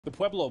The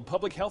Pueblo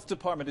Public Health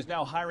Department is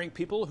now hiring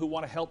people who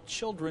want to help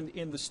children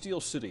in the Steel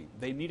City.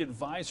 They need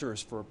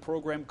advisors for a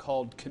program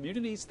called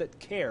Communities That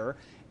Care,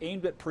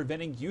 aimed at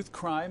preventing youth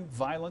crime,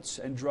 violence,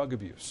 and drug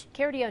abuse.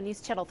 KRDO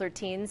News Channel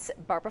 13's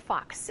Barbara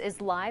Fox is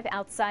live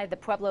outside the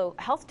Pueblo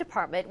Health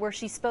Department, where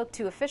she spoke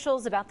to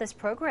officials about this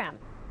program.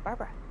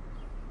 Barbara.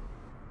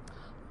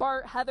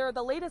 Bart, Heather,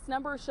 the latest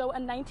numbers show a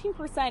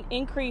 19%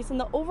 increase in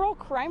the overall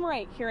crime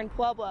rate here in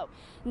Pueblo.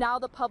 Now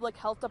the Public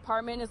Health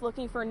Department is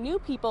looking for new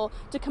people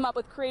to come up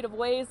with creative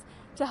ways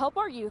to help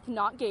our youth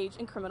not engage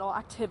in criminal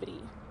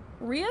activity.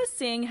 Ria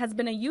Singh has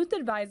been a youth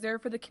advisor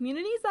for the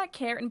Communities That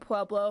Care in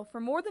Pueblo for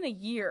more than a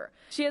year.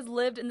 She has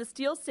lived in the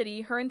Steel City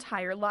her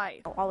entire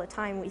life. All the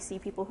time we see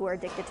people who are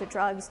addicted to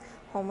drugs,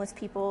 homeless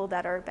people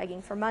that are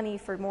begging for money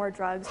for more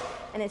drugs,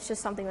 and it's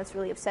just something that's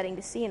really upsetting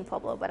to see in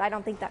Pueblo, but I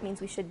don't think that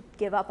means we should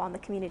give up on the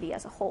community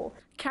as a whole.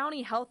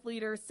 County health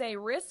leaders say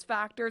risk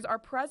factors are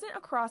present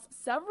across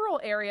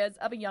several areas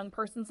of a young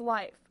person's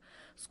life.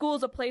 School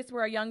is a place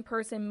where a young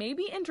person may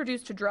be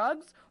introduced to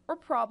drugs or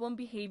problem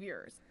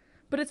behaviors.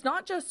 But it's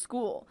not just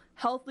school.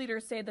 Health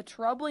leaders say the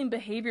troubling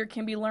behavior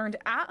can be learned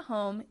at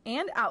home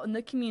and out in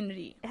the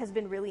community. It has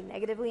been really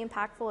negatively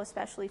impactful,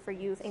 especially for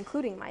youth,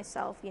 including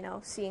myself,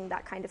 seeing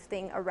that kind of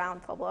thing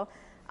around Pueblo.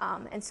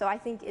 And so I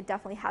think it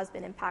definitely has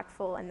been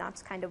impactful, and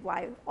that's kind of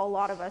why a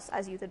lot of us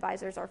as youth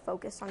advisors are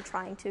focused on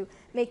trying to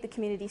make the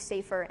community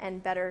safer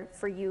and better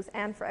for youth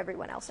and for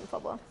everyone else in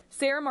Pueblo.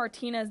 Sarah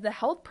Martinez, the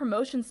health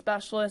promotion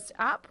specialist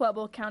at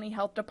Pueblo County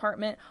Health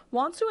Department,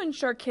 wants to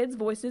ensure kids'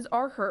 voices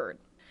are heard.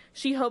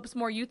 She hopes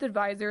more youth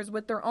advisors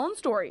with their own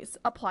stories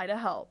apply to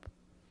help.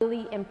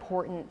 Really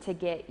important to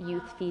get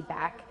youth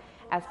feedback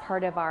as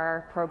part of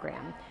our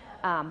program.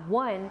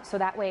 One, so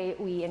that way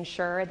we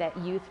ensure that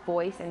youth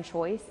voice and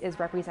choice is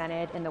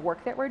represented in the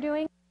work that we're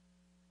doing.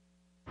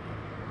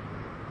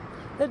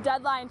 The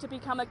deadline to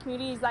become a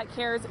Communities That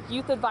Cares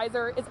youth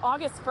advisor is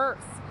August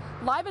 1st.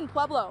 Live in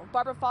Pueblo,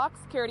 Barbara Fox,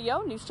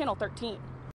 KRDO News Channel 13.